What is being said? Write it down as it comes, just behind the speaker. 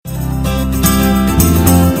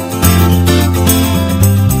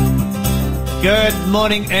Good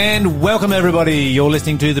morning and welcome everybody. You're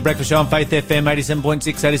listening to The Breakfast Show on Faith FM 87.6,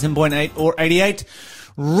 87.8 or 88.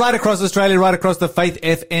 Right across Australia, right across the Faith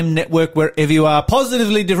FM network, wherever you are.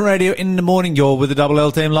 Positively Different Radio in the morning. You're with the Double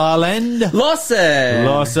L team, Lyle and Lawson.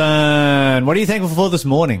 What are you thankful for this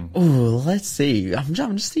morning? Oh, let's see. I'm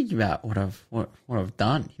just thinking about what I've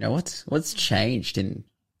done. You know, what's changed in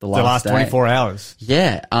the last 24 hours.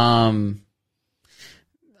 Yeah. I'm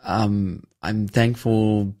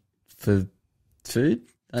thankful for food,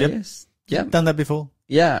 I guess. Yeah. Done that before?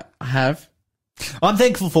 Yeah, I have. I'm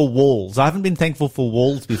thankful for walls. I haven't been thankful for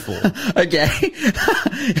walls before. Okay.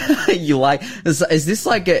 You like, is this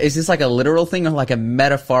like a literal thing or like a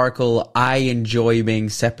metaphorical, I enjoy being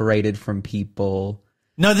separated from people?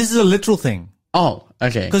 No, this is a literal thing. Oh,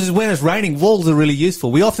 okay. Because when it's raining, walls are really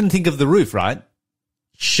useful. We often think of the roof, right?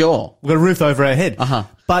 Sure. We've got a roof over our head. Uh-huh.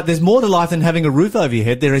 But there's more to life than having a roof over your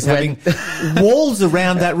head. There is having walls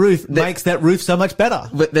around that roof makes that roof so much better.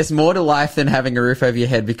 But there's more to life than having a roof over your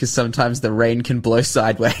head because sometimes the rain can blow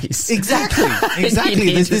sideways. Exactly.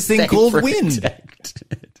 There's this thing called wind.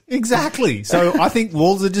 Exactly. So I think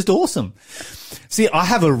walls are just awesome. See, I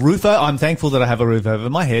have a roof. I'm thankful that I have a roof over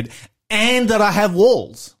my head and that I have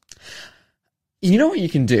walls. You know what you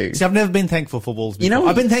can do? See, I've never been thankful for walls before.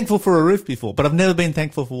 I've been thankful for a roof before, but I've never been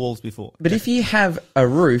thankful for walls before. But if you have a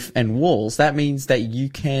roof and walls, that means that you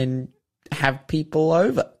can have people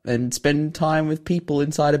over and spend time with people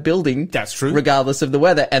inside a building. That's true. Regardless of the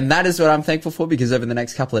weather. And that is what I'm thankful for because over the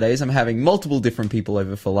next couple of days, I'm having multiple different people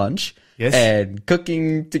over for lunch. Yes. And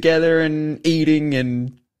cooking together and eating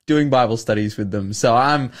and doing Bible studies with them. So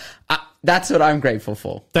that's what I'm grateful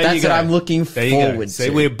for. That's what I'm looking forward to.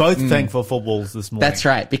 See, we're both thankful for walls this morning. That's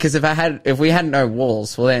right. Because if we had no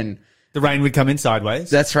walls, well then the rain would come in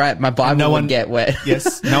sideways. That's right. My Bible would get wet.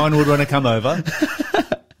 Yes. No one would want to come over.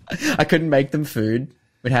 I couldn't make them food.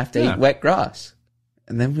 We'd have to eat wet grass.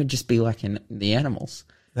 And then we'd just be like in the animals.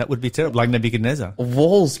 That would be terrible, like Nebuchadnezzar.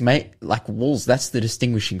 Walls, that's the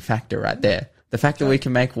distinguishing factor right there. The fact that we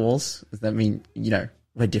can make walls, does that mean,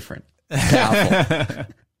 we're different. Powerful.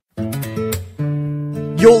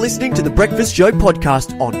 You're listening to the Breakfast Show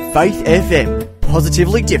podcast on Faith FM.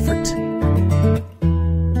 Positively different.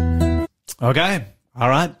 Okay. All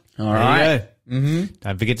right. All right. There you go. Mm-hmm.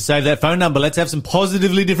 Don't forget to save that phone number. Let's have some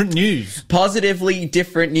positively different news. Positively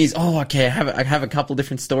different news. Oh, okay. I have a couple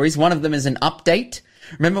different stories. One of them is an update.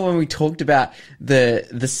 Remember when we talked about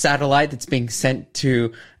the satellite that's being sent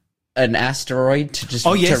to an asteroid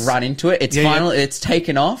to run into it? It's it's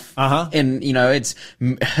taken off. And it's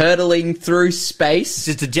hurtling through space.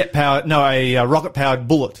 It's just a rocket powered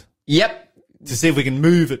bullet. Yep. To see if we can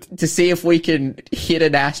move it. To see if we can hit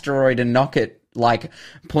an asteroid and knock it like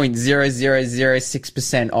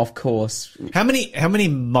 0.0006% off course. How many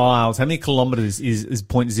miles, how many kilometers is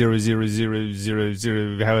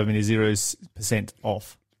 0.00000 however many 0%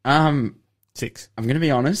 off? 6. I'm going to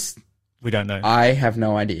be honest. We don't know. I have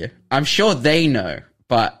no idea. I'm sure they know,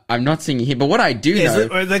 but I'm not seeing it here. But what I do know...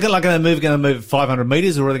 Are they going to move 500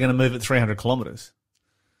 meters or are they going to move it 300 kilometers?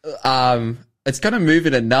 It's going to move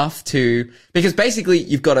it enough to... Because basically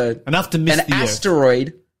you've got enough to miss an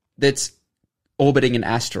asteroid that's orbiting an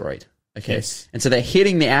asteroid. Okay. Yes. And so they're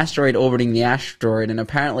hitting the asteroid, orbiting the asteroid, and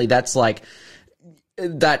apparently that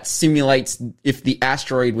simulates if the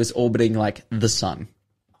asteroid was orbiting like the sun.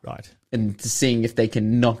 Right. And seeing if they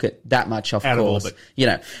can knock it that much off out course. of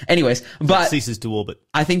orbit. Anyways, but it ceases to orbit.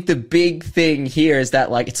 I think the big thing here is that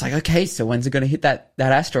it's like, okay, so when's it going to hit that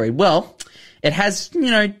asteroid? Well, it has,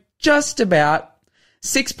 just about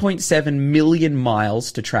 6.7 million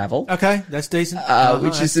miles to travel. Okay, that's decent.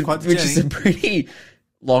 Which is a pretty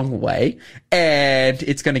long way. And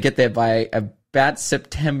it's going to get there by about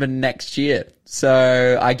September next year.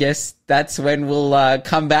 So I guess that's when we'll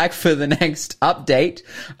come back for the next update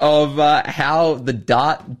of how the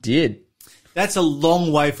DART did. That's a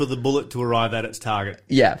long way for the bullet to arrive at its target.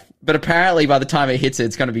 Yeah, but apparently by the time it hits it,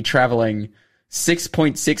 it's going to be traveling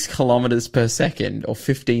 6.6 kilometers per second or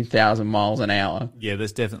 15,000 miles an hour. Yeah,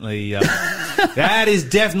 that's definitely that is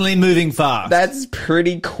definitely moving fast. That's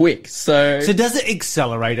pretty quick. So does it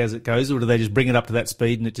accelerate as it goes, or do they just bring it up to that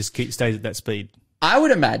speed and it just stays at that speed? I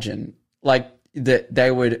would imagine that they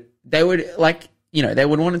would they would want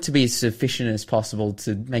it to be as sufficient as possible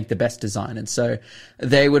to make the best design. And so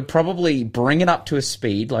they would probably bring it up to a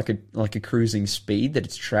speed, like a cruising speed that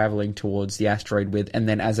it's traveling towards the asteroid with. And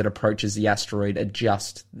then as it approaches the asteroid,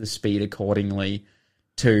 adjust the speed accordingly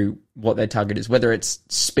to what their target is, whether it's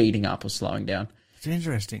speeding up or slowing down. It's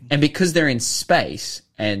interesting. And because they're in space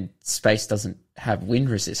and space doesn't have wind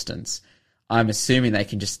resistance, I'm assuming they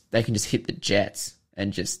can just hit the jets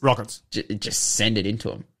and just rockets, just send it into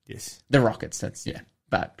them. Yes. The rockets, that's, yeah.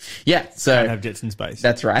 But, yeah, so... Don't have jets in space.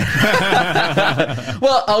 That's right.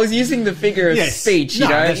 Well, I was using the figure of Yes. speech, No,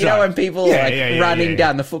 you know? that's You know right. when people running yeah.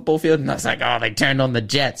 down the football field, and I was like, oh, they turned on the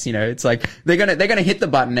jets, you know? It's like, they're gonna hit the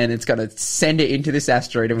button and it's gonna send it into this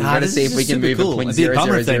asteroid, and we're gonna this see is if we can super move cool. it point It'd be a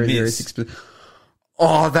bummer if they 0.0006%.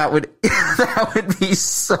 Oh, that would be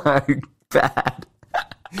so bad.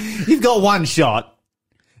 You've got one shot.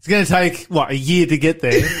 It's going to take, a year to get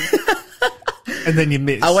there. And then you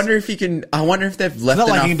miss. I wonder if they've left It's not enough.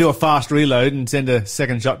 like you can do a fast reload and send a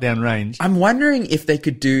second shot down range. I'm wondering if they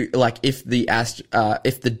could do, like, if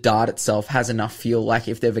the dart itself has enough fuel, like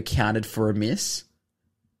if they've accounted for a miss.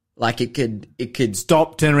 Like it could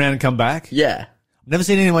Stop, turn around and come back. yeah. Never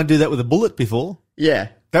seen anyone do that with a bullet before. Yeah.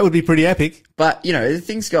 That would be pretty epic. But, you know, the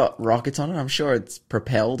thing's got rockets on it. I'm sure it's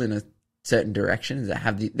propelled in a certain direction.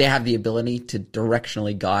 They have the ability to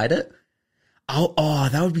directionally guide it. Oh,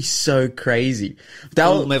 that would be so crazy.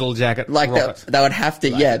 Full metal jacket. Like rocket. they would have to,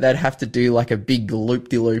 they'd have to do like a big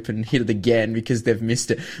loop-de-loop and hit it again because they've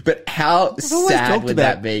missed it. But how sad would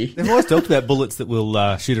that be? They've always talked about bullets that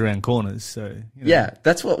will shoot around corners. So you know. Yeah,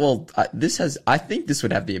 that's what. Well, I think this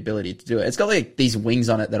would have the ability to do it. It's got like these wings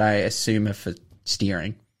on it that I assume are for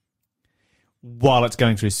steering While it's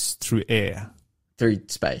going through air. through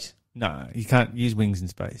space. No, you can't use wings in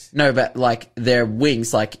space. No, but like they're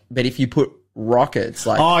wings. Like, but if you put rockets,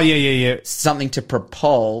 like Oh yeah. something to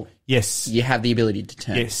propel, Yes. you have the ability to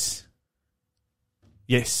turn. Yes.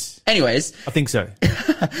 Anyways, I think so.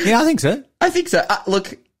 Yeah, I think so. I think so.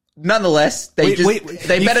 Look, nonetheless, they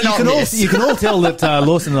better not miss. You can all tell that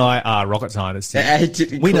Lawson and I are rocket scientists.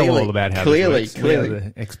 We know all about how this works. We are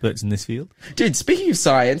the experts in this field. Dude, speaking of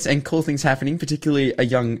science and cool things happening, particularly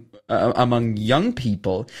among young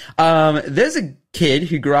people, there's a kid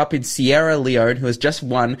who grew up in Sierra Leone who has just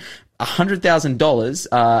won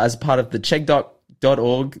 $100,000 as part of the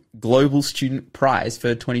Chegg.org Global Student Prize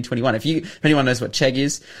for 2021. If anyone knows what Chegg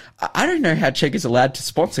is, I don't know how Chegg is allowed to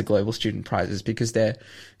sponsor global student prizes because they're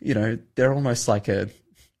almost like a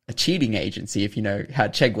cheating agency. If you know how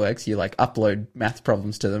Chegg works, you like upload math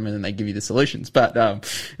problems to them and then they give you the solutions. But,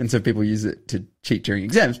 and so people use it to cheat during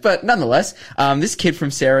exams. But nonetheless, this kid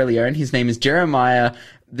from Sierra Leone, his name is Jeremiah.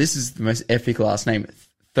 This is the most epic last name,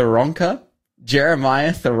 Tharonka.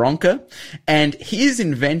 Jeremiah Tharonka, and he's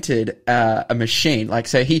invented a machine. Like,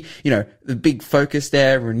 so he, the big focus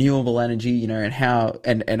there, renewable energy, and how,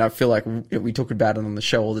 and I feel like we talk about it on the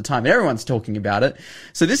show all the time, and everyone's talking about it.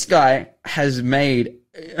 So this guy has made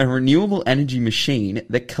a renewable energy machine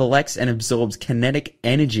that collects and absorbs kinetic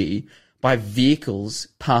energy by vehicles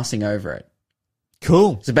passing over it.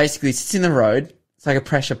 Cool. So basically, it sits in the road. It's like a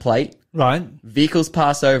pressure plate. Right. Vehicles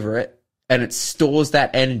pass over it, and it stores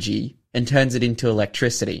that energy and turns it into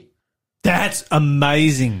electricity. That's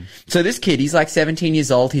amazing. So this kid, he's like 17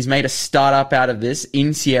 years old. He's made a startup out of this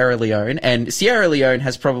in Sierra Leone, and Sierra Leone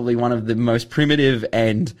has probably one of the most primitive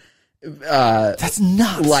and that's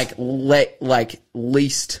nuts. like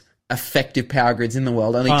least effective power grids in the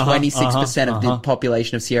world. Only 26% of the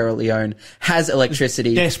population of Sierra Leone has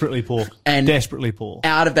electricity. Desperately poor. And desperately poor.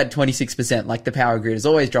 Out of that 26%, like the power grid is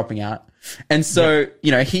always dropping out. And so,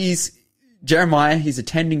 Jeremiah, he's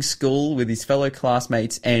attending school with his fellow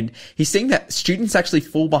classmates, and he's seeing that students actually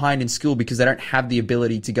fall behind in school because they don't have the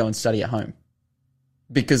ability to go and study at home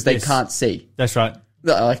because they can't see. That's right.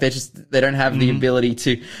 Like they don't have the ability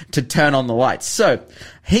to turn on the lights. So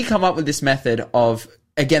he come up with this method of,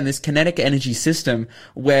 again, this kinetic energy system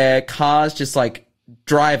where cars just like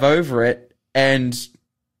drive over it and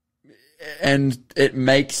it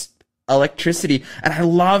makes electricity. And I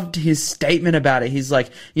loved his statement about it. He's like,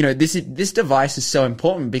 this device is so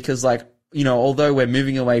important because, like, although we're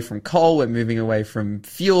moving away from coal, we're moving away from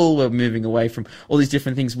fuel, we're moving away from all these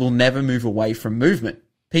different things, we'll never move away from movement.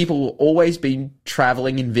 People will always be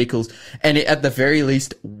traveling in vehicles and at the very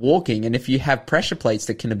least walking. And if you have pressure plates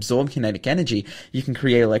that can absorb kinetic energy, you can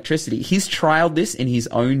create electricity. He's trialed this in his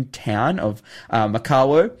own town of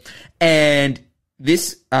Makawo, and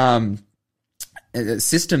this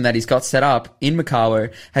system that he's got set up in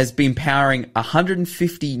Makawo has been powering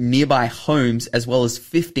 150 nearby homes as well as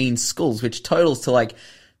 15 schools, which totals to like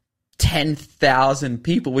 10,000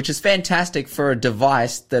 people, which is fantastic for a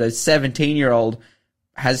device that a 17-year-old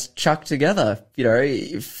has chucked together,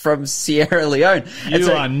 from Sierra Leone.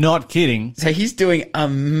 You are not kidding. So he's doing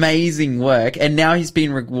amazing work, and now he's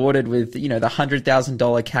been rewarded with, the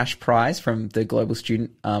 $100,000 cash prize from the Global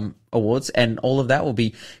Student Awards, and all of that will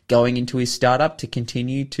be going into his startup to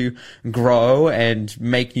continue to grow and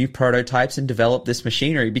make new prototypes and develop this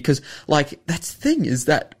machinery. Because, like, that's the thing is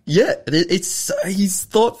that, he's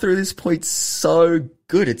thought through this point so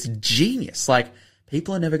good. It's genius. Like,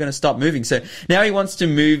 people are never going to stop moving. So now he wants to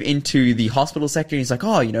move into the hospital sector. He's like,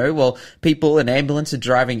 oh, well, people and ambulance are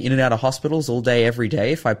driving in and out of hospitals all day, every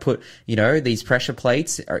day. If I put, these pressure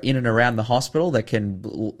plates are in and around the hospital that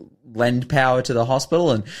can lend power to the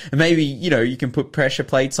hospital, and maybe, you can put pressure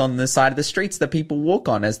plates on the side of the streets that people walk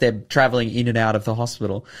on as they're traveling in and out of the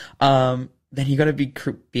hospital. Then you got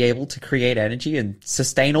to be able to create energy and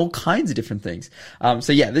sustain all kinds of different things.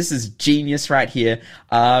 So yeah, this is genius right here.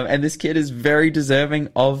 And this kid is very deserving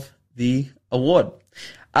of the award.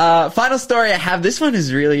 Final story I have. This one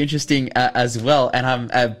is really interesting as well,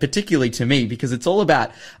 and particularly to me, because it's all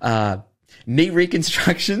about knee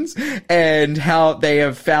reconstructions and how they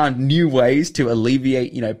have found new ways to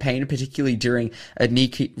alleviate, pain, particularly during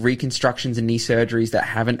knee reconstructions and knee surgeries that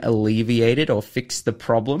haven't alleviated or fixed the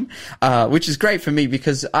problem, which is great for me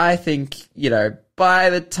because I think, by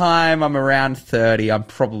the time I'm around 30, I'm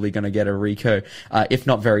probably going to get a reco, if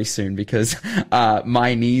not very soon, because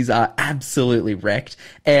my knees are absolutely wrecked.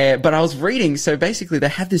 But I was reading, so basically they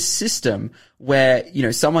have this system where,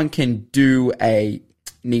 someone can do a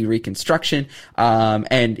knee reconstruction,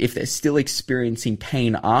 and if they're still experiencing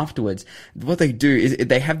pain afterwards, what they do is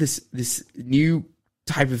they have this new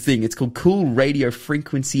type of thing. It's called cool radio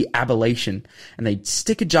frequency ablation, and they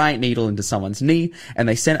stick a giant needle into someone's knee and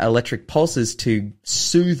they send electric pulses to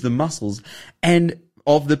soothe the muscles. And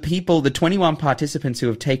of the 21 participants who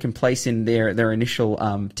have taken place in their initial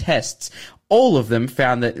tests, all of them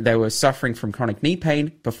found that they were suffering from chronic knee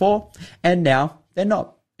pain before, and now they're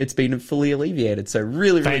not. It's been fully alleviated. So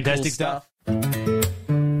really fantastic cool stuff.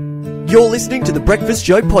 You're listening to the Breakfast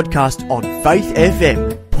Show podcast on Faith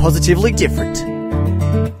FM. Positively different.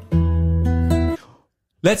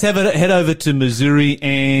 Let's head over to Missouri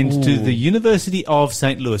and to the University of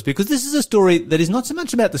St. Louis, because this is a story that is not so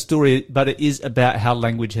much about the story, but it is about how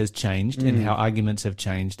language has changed and how arguments have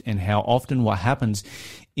changed, and how often what happens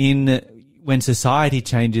when society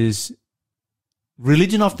changes,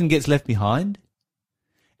 religion often gets left behind.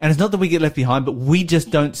 And it's not that we get left behind, but we just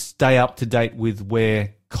don't stay up to date with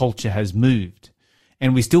where culture has moved.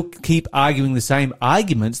 And we still keep arguing the same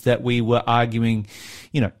arguments that we were arguing,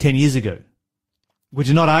 10 years ago, which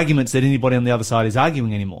are not arguments that anybody on the other side is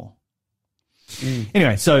arguing anymore.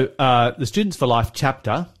 Anyway, so the Students for Life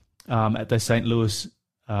chapter at the St. Louis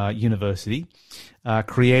University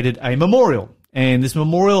created a memorial. And this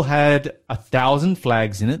memorial had 1,000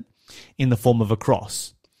 flags in it in the form of a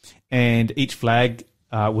cross. And each flag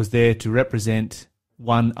was there to represent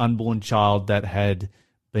one unborn child that had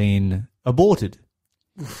been aborted,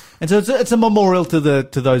 and so it's a memorial to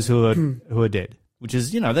those who are dead. Which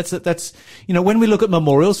is, that's when we look at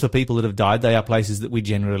memorials for people that have died, they are places that we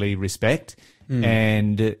generally respect,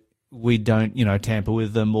 and we don't tamper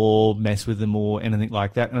with them or mess with them or anything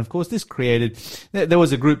like that. And of course, this created. There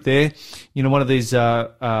was a group there, one of these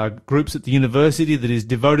groups at the university that is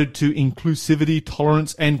devoted to inclusivity,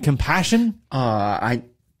 tolerance, and compassion.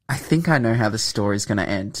 I think I know how the story's going to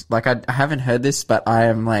end. Like, I haven't heard this, but I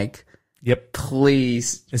am like, yep.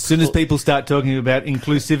 Please. As soon as people start talking about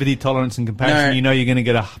inclusivity, tolerance, and compassion, you're going to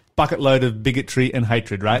get a bucket load of bigotry and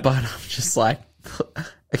hatred, right? But I'm just like,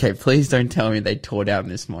 okay, please don't tell me they tore down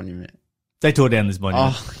this monument. They tore down this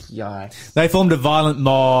monument. Oh, yikes. They formed a violent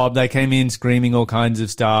mob. They came in screaming all kinds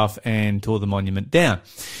of stuff and tore the monument down,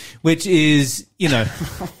 which is,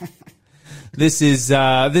 This is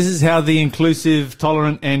how the inclusive,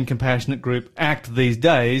 tolerant, and compassionate group act these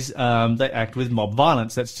days. They act with mob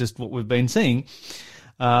violence. That's just what we've been seeing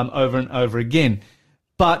over and over again.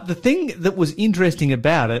 But the thing that was interesting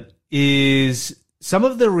about it is some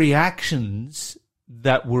of the reactions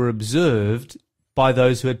that were observed by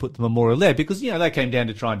those who had put the memorial there, because they came down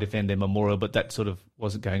to try and defend their memorial, but that sort of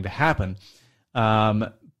wasn't going to happen.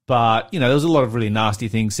 But, there was a lot of really nasty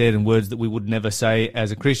things said and words that we would never say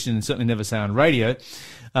as a Christian and certainly never say on radio.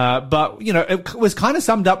 But, it was kind of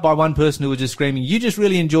summed up by one person who was just screaming, you just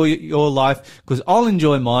really enjoy your life because I'll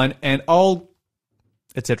enjoy mine and I'll,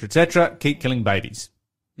 et cetera, keep killing babies.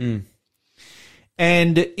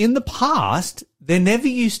 And in the past, there never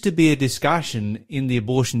used to be a discussion in the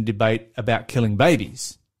abortion debate about killing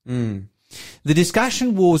babies. The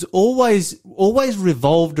discussion was always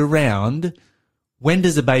revolved around, when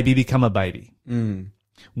does a baby become a baby?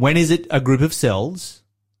 When is it a group of cells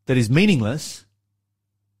that is meaningless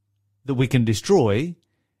that we can destroy?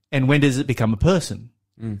 And when does it become a person?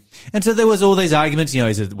 And so there was all these arguments,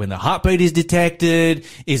 is it when the heartbeat is detected?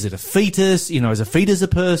 Is it a fetus? Is a fetus a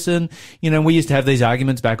person? We used to have these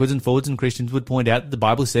arguments backwards and forwards, and Christians would point out that the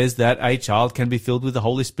Bible says that a child can be filled with the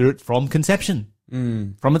Holy Spirit from conception,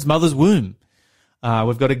 from its mother's womb.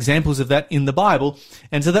 We've got examples of that in the Bible.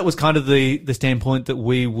 And so that was kind of the standpoint that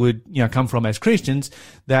we would, come from as Christians,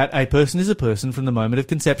 that a person is a person from the moment of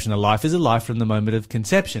conception. A life is a life from the moment of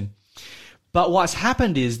conception. But what's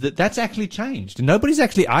happened is that that's actually changed. And nobody's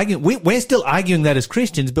actually arguing. We're still arguing that as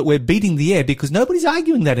Christians, but we're beating the air because nobody's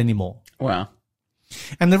arguing that anymore. Wow.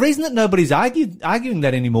 And the reason that nobody's arguing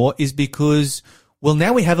that anymore is because, well,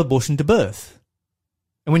 now we have abortion to birth.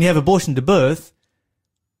 And when you have abortion to birth,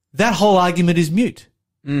 that whole argument is mute.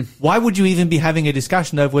 Why would you even be having a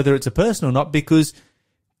discussion over whether it's a person or not? Because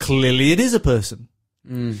clearly it is a person.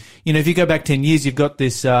 If you go back 10 years, you've got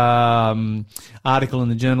this article in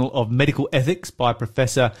the Journal of Medical Ethics by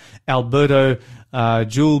Professor Alberto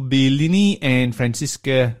Giulbellini and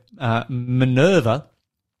Francisca Minerva,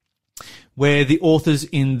 where the authors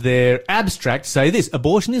in their abstract say this: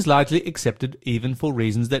 abortion is largely accepted even for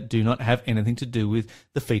reasons that do not have anything to do with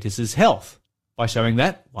the fetus's health, by showing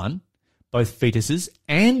that, one, both fetuses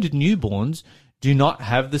and newborns do not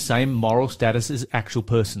have the same moral status as actual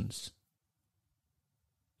persons.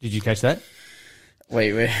 Did you catch that?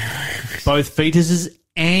 Wait. Both fetuses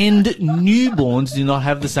and newborns do not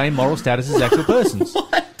have the same moral status as actual persons.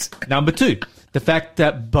 What? Number two, the fact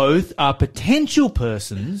that both are potential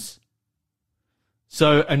persons,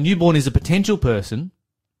 so a newborn is a potential person,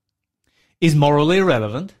 is morally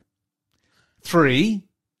irrelevant. Three,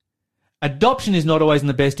 adoption is not always in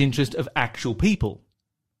the best interest of actual people.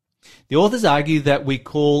 The authors argue that we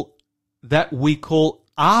call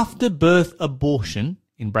after-birth abortion,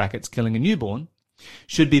 in brackets killing a newborn,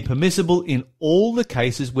 should be permissible in all the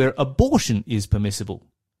cases where abortion is permissible,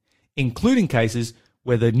 including cases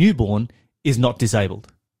where the newborn is not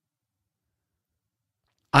disabled.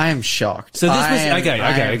 I am shocked. So this was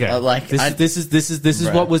okay. Like this is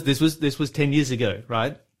right. what was this was 10 years ago,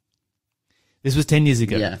 right? This was 10 years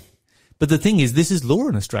ago. Yeah. But the thing is, this is law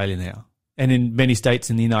in Australia now, and in many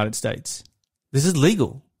states in the United States. This is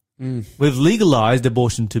legal. We've legalized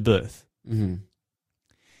abortion to birth. Mm-hmm.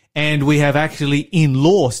 And we have actually in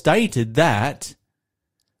law stated that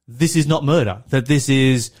this is not murder, that this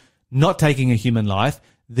is not taking a human life,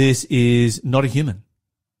 this is not a human.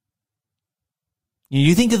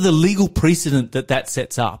 You think of the legal precedent that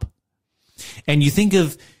sets up, and you think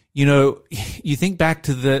of, you think back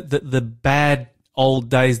to the bad old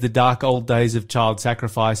days, the dark old days of child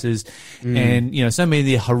sacrifices, and, so many of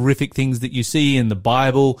the horrific things that you see in the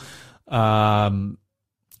Bible, and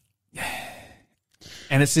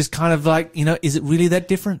it's just kind of like, is it really that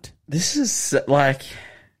different? This is like,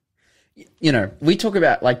 we talk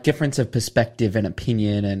about like difference of perspective and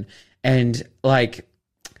opinion and like,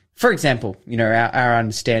 for example, our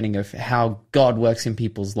understanding of how God works in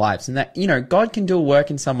people's lives, and that, God can do a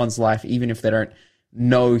work in someone's life even if they don't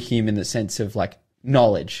know him in the sense of like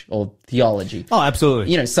knowledge or theology. Oh,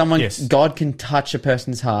 absolutely. Yes. God can touch a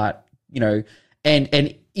person's heart, and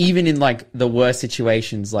even in like the worst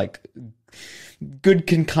situations, like good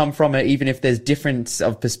can come from it, even if there's difference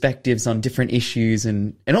of perspectives on different issues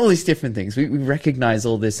and all these different things. We recognize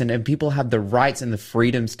all this, and people have the rights and the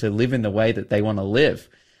freedoms to live in the way that they want to live.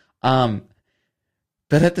 But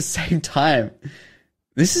at the same time,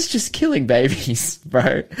 this is just killing babies,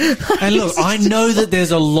 bro. And look, I know that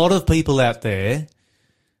there's a lot of people out there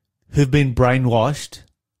who've been brainwashed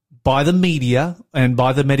by the media and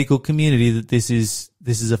by the medical community that this is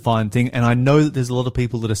a fine thing, and I know that there's a lot of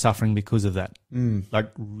people that are suffering because of that,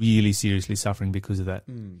 like really seriously suffering because of that.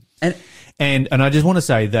 And I just want to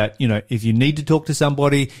say that, if you need to talk to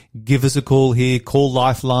somebody, give us a call here. Call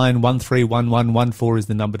Lifeline 131114 is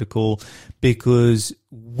the number to call, because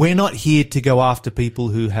we're not here to go after people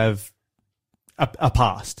who have a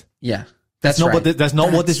past. Yeah. That's not what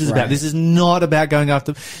this is about. This is not about going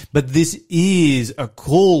after, but this is a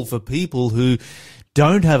call for people who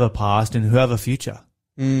don't have a past and who have a future.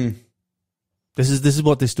 This is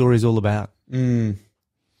what this story is all about. But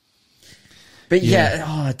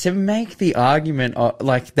to make the argument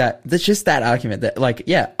like that, that's just that argument that like,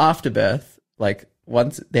 after birth, like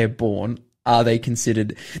once they're born, are they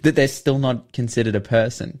considered that they're still not considered a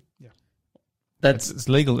person? It's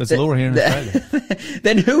legal. It's law here in Australia.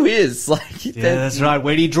 Then who is like? Yeah, that's right.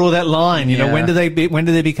 Where do you draw that line? When do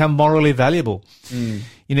they become morally valuable?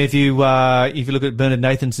 If you look at Bernard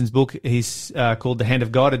Nathanson's book, he's called The Hand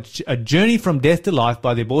of God, a journey from death to life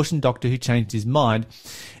by the abortion doctor who changed his mind.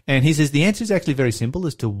 And he says the answer is actually very simple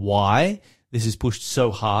as to why this is pushed so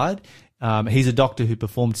hard. He's a doctor who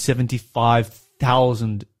performed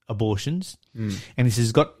 75,000 abortions, and he says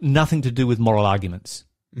it's got nothing to do with moral arguments.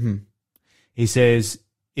 Mm-hmm. He says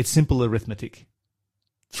it's simple arithmetic.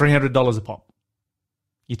 $300 a pop.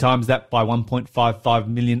 You times that by 1.55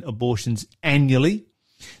 million abortions annually,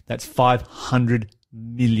 That's $500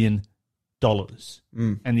 million.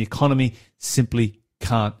 And the economy simply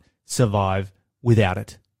can't survive without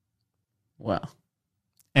it. Wow.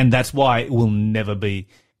 And that's why it will never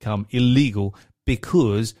become illegal,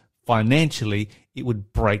 because financially it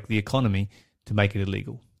would break the economy to make it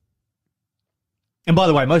illegal. And by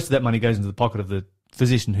the way, most of that money goes into the pocket of the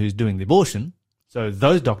physician who's doing the abortion. So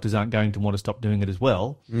those doctors aren't going to want to stop doing it as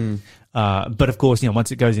well. But of course,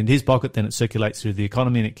 once it goes into his pocket, then it circulates through the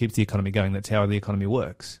economy and it keeps the economy going. That's how the economy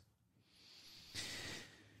works.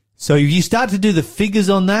 So you start to do the figures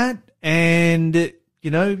on that, and,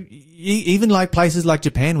 even like places like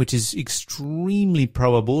Japan, which is extremely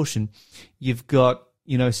pro-abortion, you've got,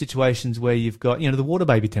 situations where you've got, the water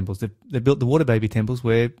baby temples. They've built the water baby temples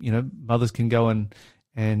where, mothers can go and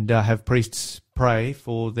have priests pray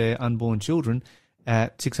for their unborn children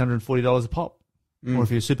at $640 a pop. Or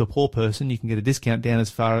if you're a super poor person, you can get a discount down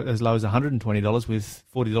as low as $120 with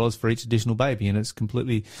 $40 for each additional baby. And it's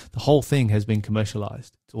completely, the whole thing has been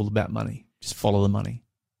commercialized. It's all about money. Just follow the money.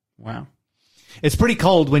 Wow. It's pretty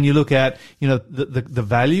cold when you look at, the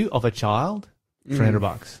value of a child,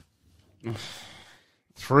 $300.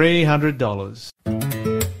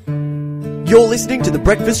 $300. You're listening to the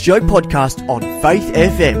Breakfast Show podcast on Faith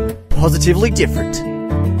FM. Positively different.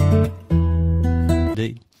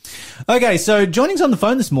 Indeed. Okay, so joining us on the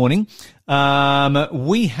phone this morning,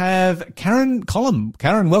 we have Karen Collum.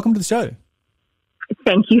 Karen, welcome to the show.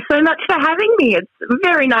 Thank you so much for having me. It's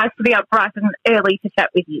very nice to be up bright and early to chat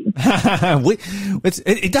with you.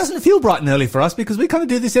 It doesn't feel bright and early for us because we kind of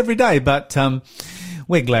do this every day, but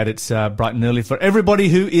we're glad it's bright and early for everybody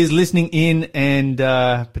who is listening in and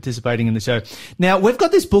participating in the show. Now, we've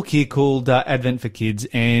got this book here called Advent for Kids,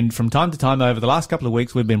 and from time to time over the last couple of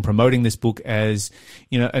weeks, we've been promoting this book as,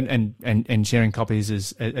 and sharing copies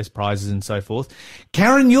as prizes and so forth.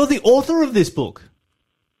 Karen, you're the author of this book.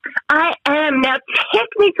 I am. Now,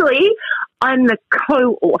 technically, I'm the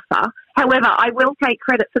co-author. However, I will take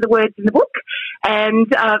credit for the words in the book. And,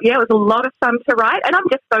 it was a lot of fun to write. And I'm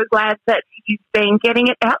just so glad that you've been getting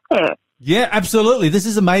it out there. Yeah, absolutely. This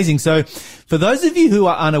is amazing. So for those of you who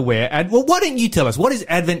are unaware, why don't you tell us, what is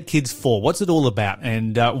Advent Kids for? What's it all about?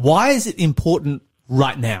 And why is it important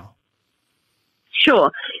right now?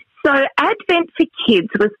 Sure. So Advent for Kids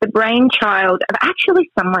was the brainchild of actually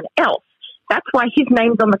someone else. That's why his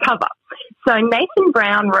name's on the cover. So Nathan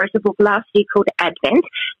Brown wrote a book last year called Advent,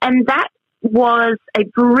 and that was a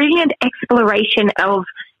brilliant exploration of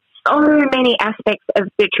so many aspects of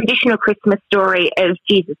the traditional Christmas story of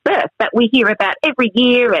Jesus' birth that we hear about every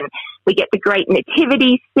year, and we get the great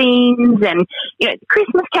nativity scenes and, the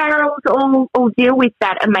Christmas carols all deal with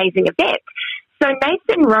that amazing event. So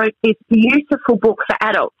Nathan wrote this beautiful book for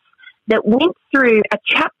adults that went through a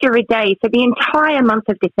chapter a day for the entire month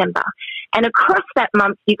of December. And across that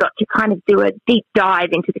month, you got to kind of do a deep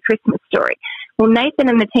dive into the Christmas story. Well, Nathan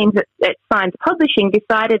and the teams at Science Publishing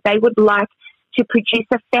decided they would like to produce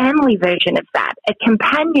a family version of that, a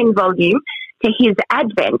companion volume to his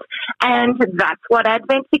Advent. And that's what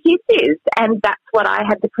Advent for Kids is. And that's what I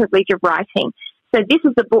had the privilege of writing. So this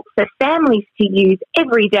is a book for families to use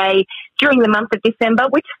every day during the month of December,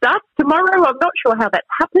 which starts tomorrow. I'm not sure how that's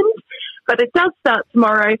happened, but it does start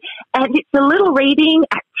tomorrow. And it's a little reading,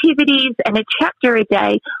 activities, and a chapter a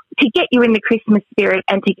day to get you in the Christmas spirit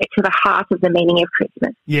and to get to the heart of the meaning of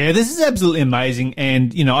Christmas. Yeah, this is absolutely amazing.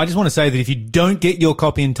 And, I just want to say that if you don't get your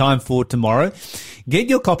copy in time for tomorrow, get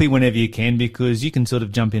your copy whenever you can, because you can sort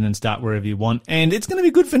of jump in and start wherever you want. And it's going to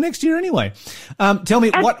be good for next year anyway. Tell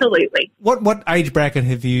me, absolutely. What age bracket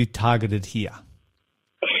have you targeted here?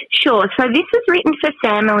 Sure. So this is written for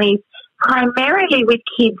families primarily with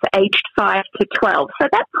kids aged 5 to 12. So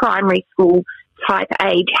that primary school type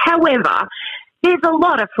age. However, there's a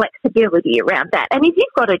lot of flexibility around that. And if you've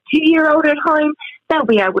got a 2-year-old at home, they'll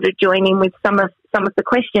be able to join in with some of the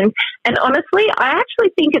questions. And honestly, I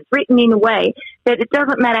actually think it's written in a way that it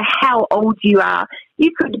doesn't matter how old you are.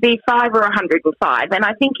 You could be 5 or 105, and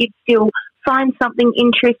I think you'd still find something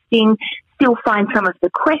interesting, still find some of the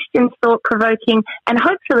questions thought-provoking, and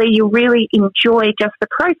hopefully you'll really enjoy just the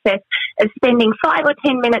process of spending 5 or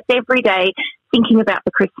 10 minutes every day thinking about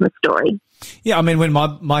the Christmas story. Yeah, I mean, when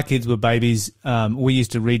my kids were babies, we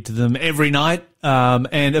used to read to them every night.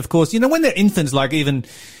 And of course, when they're infants, like even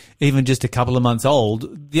just a couple of months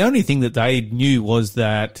old, the only thing that they knew was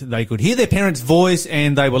that they could hear their parents' voice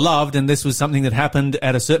and they were loved, and this was something that happened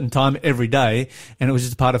at a certain time every day, and it was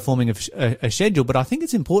just part of forming a schedule. But I think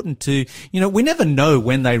it's important to, we never know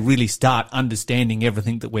when they really start understanding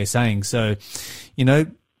everything that we're saying. So,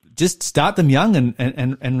 just start them young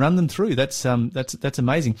and run them through. That's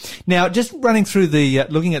amazing. Now, just running through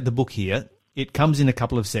looking at the book here, it comes in a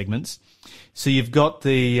couple of segments. So you've got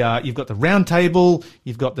the round table,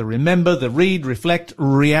 you've got the remember, the read, reflect,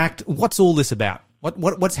 react. What's all this about?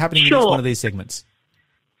 What's happening in each one of these segments?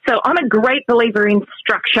 So I'm a great believer in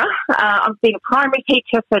structure. I've been a primary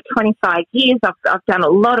teacher for 25 years. I've done a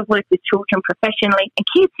lot of work with children professionally, and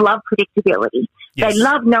kids love predictability. Yes. They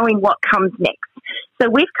love knowing what comes next. So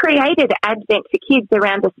we've created Advent for Kids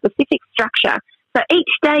around a specific structure. So each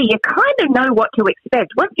day you kind of know what to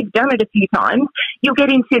expect. Once you've done it a few times, you'll get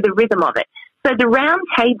into the rhythm of it. So the round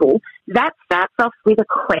table, that starts off with a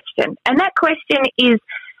question. And that question is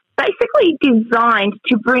basically designed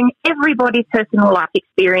to bring everybody's personal life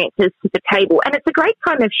experiences to the table. And it's a great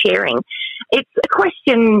time of sharing. It's a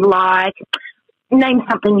question like, name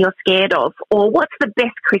something you're scared of, or what's the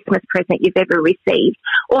best Christmas present you've ever received,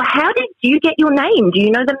 or how did you get your name? Do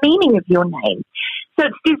you know the meaning of your name? So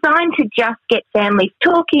it's designed to just get families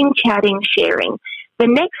talking, chatting, sharing. The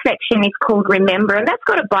next section is called Remember, and that's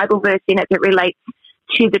got a Bible verse in it that relates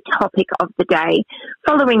to the topic of the day.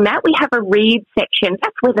 Following that, we have a read section.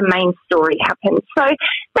 That's where the main story happens. So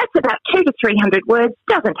that's about 200 to 300 words.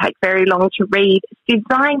 Doesn't take very long to read. It's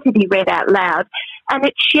designed to be read out loud, and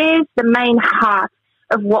it shares the main heart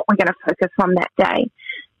of what we're going to focus on that day.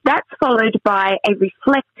 That's followed by a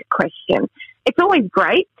reflect question. It's always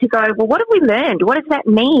great to go, well, what have we learned? What does that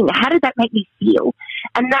mean? How does that make me feel?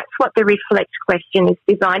 And that's what the reflect question is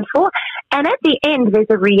designed for. And at the end, there's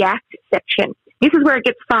a react section. This is where it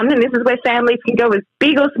gets fun, and this is where families can go as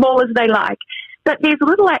big or small as they like. But there's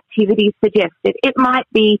little activities suggested. It might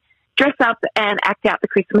be dress up and act out the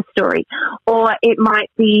Christmas story, or it might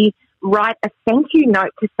be write a thank you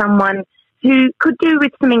note to someone who could do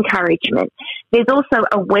with some encouragement. There's also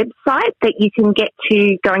a website that you can get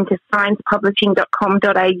to going to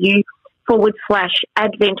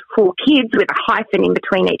sciencepublishing.com.au/Advent for Kids with a hyphen in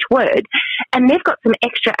between each word. And they've got some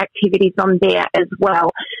extra activities on there as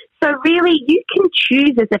well. So really, you can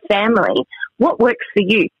choose as a family what works for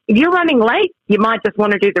you. If you're running late, you might just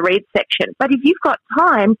want to do the read section. But if you've got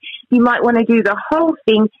time, you might want to do the whole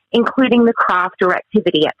thing, including the craft or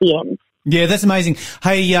activity at the end. Yeah, that's amazing.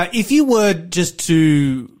 Hey, if you were just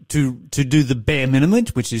to do the bare minimum,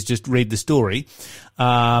 which is just read the story,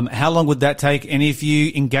 how long would that take? And if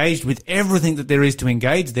you engaged with everything that there is to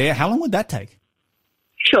engage there, how long would that take?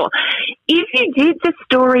 Sure. If you did the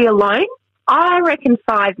story alone, I reckon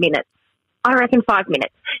 5 minutes.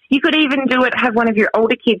 You could even do it, have one of your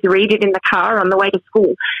older kids read it in the car on the way to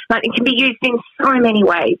school. Like, it can be used in so many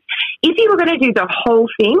ways. If you were going to do the whole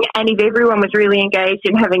thing, and if everyone was really engaged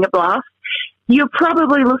and having a blast, you're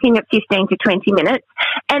probably looking at 15 to 20 minutes.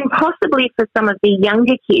 And possibly for some of the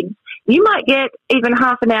younger kids, you might get even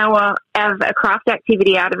half an hour of a craft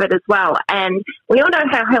activity out of it as well. And we all know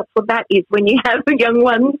how helpful that is when you have the young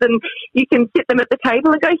ones and you can sit them at the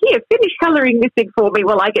table and go, here, finish colouring this thing for me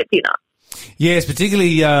while I get dinner. Yes,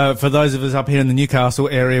 particularly for those of us up here in the Newcastle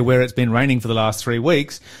area where it's been raining for the last 3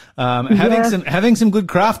 weeks. Having some good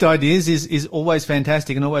craft ideas is always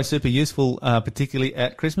fantastic and always super useful, particularly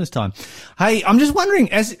at Christmas time. Hey, I'm just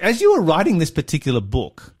wondering, as you were writing this particular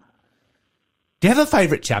book, do you have a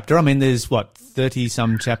favourite chapter? I mean, there's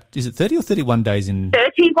 30-some chapters. Is it 30 or 31 days in?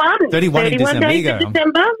 31. 31 in December. days in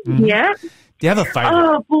December. Mm-hmm. Yeah. Do you have a favourite?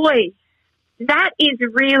 Oh, boy. That is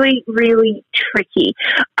really, really tricky.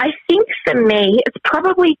 I think for me, it's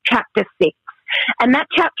probably chapter 6. And that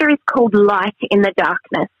chapter is called Light in the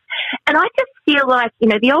Darkness. And I just feel like,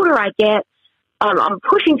 the older I get, I'm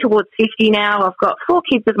pushing towards 50 now. I've got 4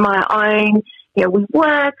 kids of my own. We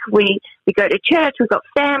work, we go to church, we've got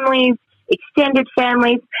families, extended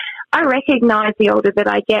families. I recognise the older that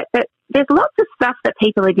I get that there's lots of stuff that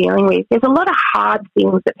people are dealing with. There's a lot of hard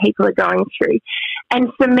things that people are going through.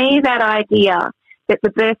 And for me, that idea that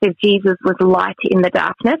the birth of Jesus was light in the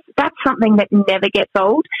darkness, that's something that never gets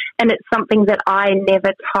old. And it's something that I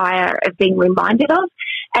never tire of being reminded of.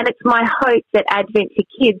 And it's my hope that Advent for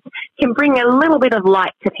Kids can bring a little bit of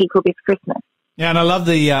light to people this Christmas. Yeah, and I love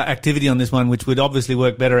the activity on this one, which would obviously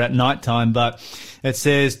work better at night time, but it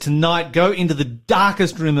says, tonight, go into the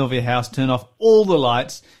darkest room of your house, turn off all the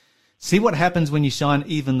lights, see what happens when you shine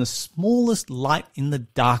even the smallest light in the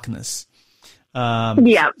darkness.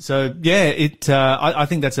 So, yeah, I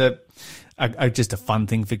think that's just a fun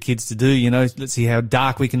thing for kids to do, Let's see how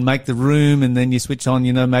dark we can make the room, and then you switch on,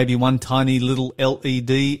 maybe one tiny little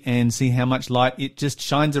LED and see how much light it just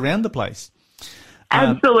shines around the place.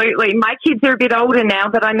 Absolutely. My kids are a bit older now,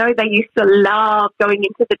 but I know they used to love going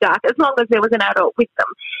into the dark as long as there was an adult with them.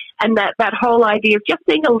 And that whole idea of just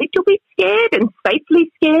being a little bit scared and safely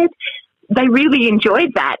scared, they really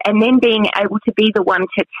enjoyed that. And then being able to be the one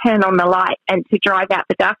to turn on the light and to drive out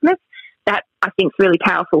the darkness, that I think is really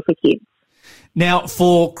powerful for kids. Now,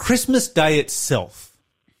 for Christmas Day itself,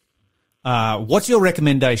 what's your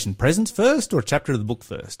recommendation? Presents first or a chapter of the book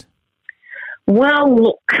first? Well,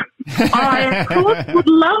 look, I, of course, would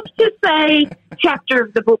love to say chapter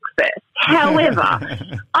of the book first. However,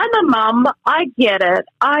 I'm a mum. I get it.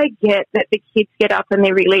 I get that the kids get up and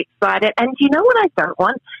they're really excited. And do you know what I don't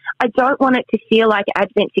want? I don't want it to feel like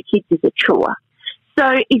Advent for kids is a chore. So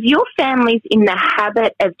if your family's in the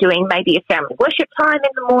habit of doing maybe a family worship time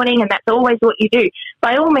in the morning and that's always what you do,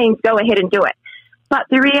 by all means, go ahead and do it. But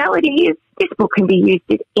the reality is this book can be used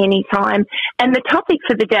at any time. And the topic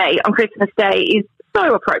for the day on Christmas Day is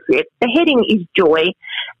so appropriate. The heading is joy.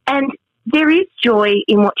 And there is joy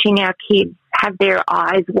in watching our kids have their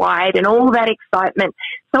eyes wide and all that excitement.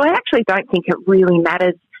 So I actually don't think it really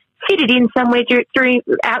matters. Fit it in somewhere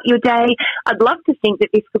throughout your day. I'd love to think that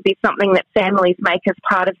this could be something that families make as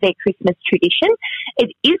part of their Christmas tradition.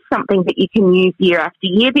 It is something that you can use year after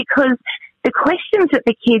year because the questions that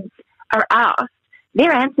the kids are asked,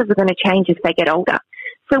 their answers are going to change as they get older.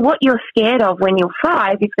 So what you're scared of when you're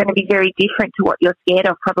 5 is going to be very different to what you're scared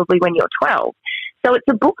of probably when you're 12. So it's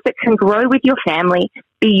a book that can grow with your family,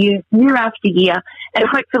 be used year after year, and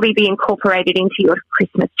hopefully be incorporated into your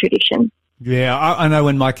Christmas tradition. Yeah, I know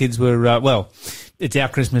when my kids were, it's our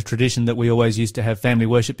Christmas tradition that we always used to have family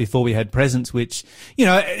worship before we had presents, which, you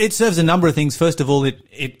know, it serves a number of things. First of all,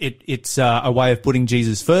 it's a way of putting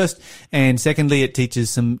Jesus first. And secondly, it teaches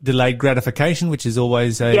some delayed gratification, which is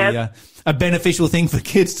always a beneficial thing for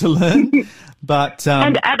kids to learn. But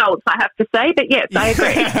and adults, I have to say, but yes, I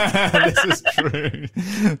agree. This is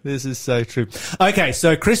true. This is so true. Okay,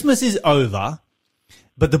 so Christmas is over,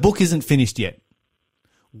 but the book isn't finished yet.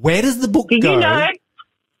 Where does the book go? You know?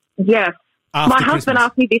 Yes. My husband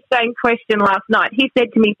asked me this same question last night. He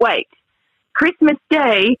said to me, wait, Christmas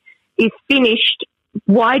Day is finished.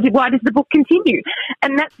 Why does the book continue?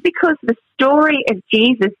 And that's because the story of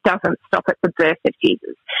Jesus doesn't stop at the birth of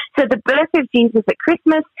Jesus. So the birth of Jesus at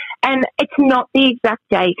Christmas, and it's not the exact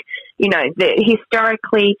date. You know,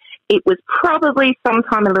 historically, it was probably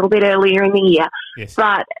sometime a little bit earlier in the year. Yes.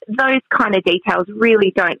 But those kind of details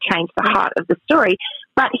really don't change the heart of the story.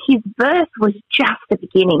 But his birth was just the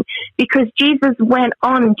beginning because Jesus went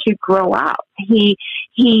on to grow up. He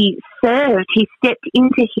served, he stepped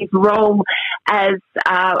into his role as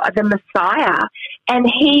the Messiah, and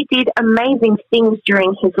he did amazing things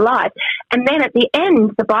during his life. And then at the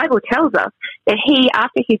end, the Bible tells us that he,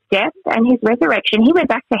 after his death and his resurrection, he went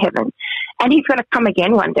back to heaven, and he's going to come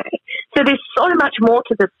again one day. So there's so much more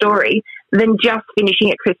to the story than just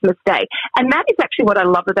finishing at Christmas Day. And that is actually what I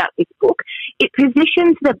love about this book. It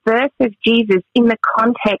positions the birth of Jesus in the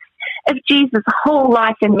context of Jesus' whole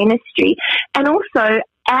life and ministry, and also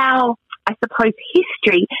our, I suppose,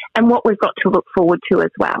 history and what we've got to look forward to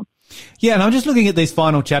as well. Yeah, and I'm just looking at these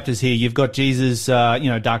final chapters here. You've got Jesus,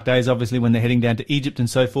 dark days, obviously, when they're heading down to Egypt and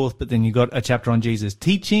so forth, but then you've got a chapter on Jesus'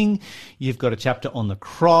 teaching. You've got a chapter on the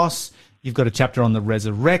cross. You've got a chapter on the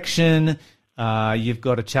resurrection. You've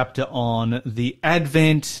got a chapter on the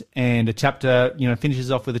Advent, and a chapter,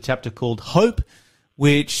 finishes off with a chapter called Hope,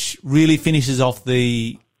 which really finishes off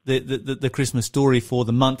the Christmas story for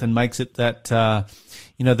the month and makes it that,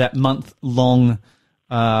 that month-long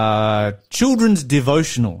children's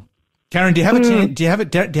devotional. Karen, do you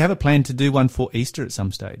have a plan to do one for Easter at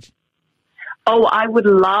some stage? Oh, I would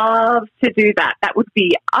love to do that. That would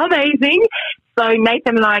be amazing. So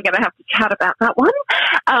Nathan and I are going to have to chat about that one.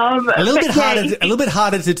 A little bit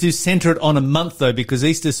harder to centre it on a month though, because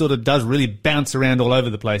Easter sort of does really bounce around all over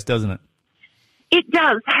the place, doesn't it? It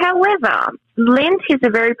does. However, Lent is a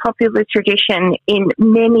very popular tradition in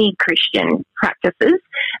many Christian practices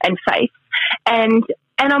and faiths, and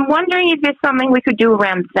I'm wondering if there's something we could do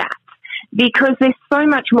around that, because there's so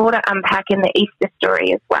much more to unpack in the Easter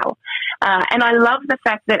story as well. And I love the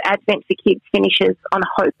fact that Advent for Kids finishes on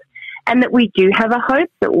hope, and that we do have a hope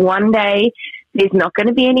that one day there's not going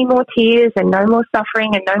to be any more tears and no more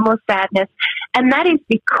suffering and no more sadness. And that is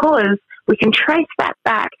because we can trace that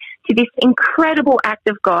back to this incredible act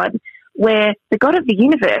of God where the God of the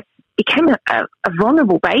universe became a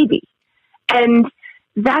vulnerable baby. And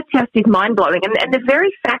that just is mind-blowing. And the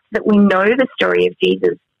very fact that we know the story of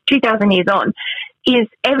Jesus 2,000 years on is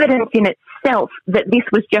evidence in itself that this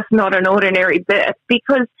was just not an ordinary birth,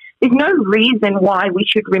 because there's no reason why we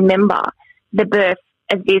should remember the birth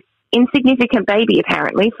of this insignificant baby,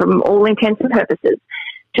 apparently, from all intents and purposes,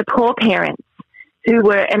 to poor parents who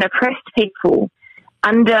were an oppressed people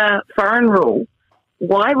under foreign rule.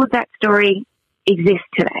 Why would that story exist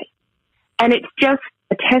today? And it's just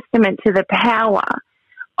a testament to the power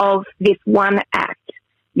of this one act,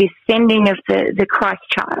 this sending of the Christ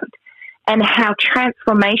child, and how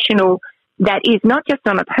transformational that is not just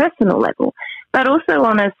on a personal level, but also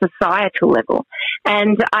on a societal level.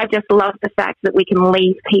 And I just love the fact that we can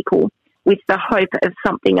leave people with the hope of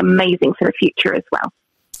something amazing for the future as well.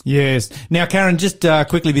 Yes. Now, Karen, just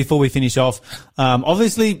quickly before we finish off,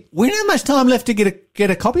 obviously we don't have much time left to get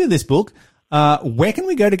a copy of this book. Where can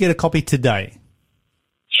we go to get a copy today?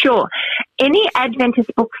 Sure. Any Adventist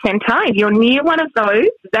book centre, if you're near one of those,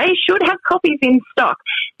 they should have copies in stock.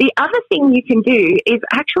 The other thing you can do is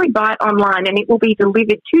actually buy it online and it will be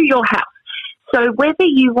delivered to your house. So whether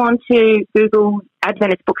you want to Google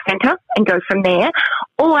Adventist Book Centre and go from there,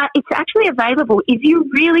 or it's actually available if you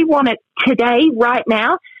really want it today, right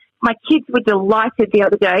now. My kids were delighted the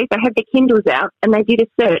other day. They had their Kindles out and they did a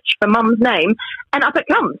search for Mum's name and up it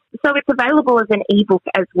comes. So it's available as an ebook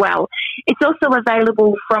as well. It's also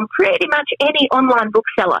available from pretty much any online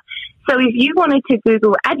bookseller. So if you wanted to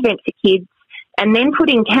Google Advent for Kids and then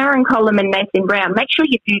put in Karen Colum and Nathan Brown, make sure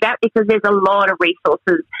you do that because there's a lot of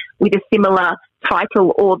resources with a similar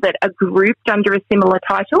title or that are grouped under a similar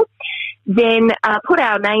title. Then put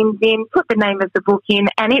our names in, put the name of the book in,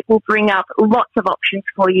 and it will bring up lots of options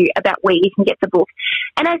for you about where you can get the book.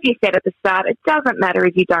 And as you said at the start, it doesn't matter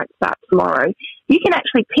if you don't start tomorrow. You can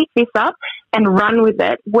actually pick this up and run with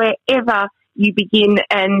it wherever you begin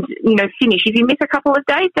and, finish. If you miss a couple of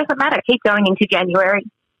days, doesn't matter. Keep going into January.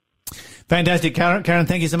 Fantastic. Karen,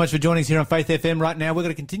 thank you so much for joining us here on Faith FM. Right now, we're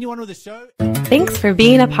going to continue on with the show. Thanks for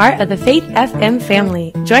being a part of the Faith FM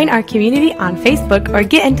family. Join our community on Facebook or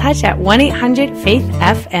get in touch at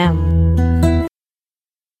 1-800-FAITH-FM.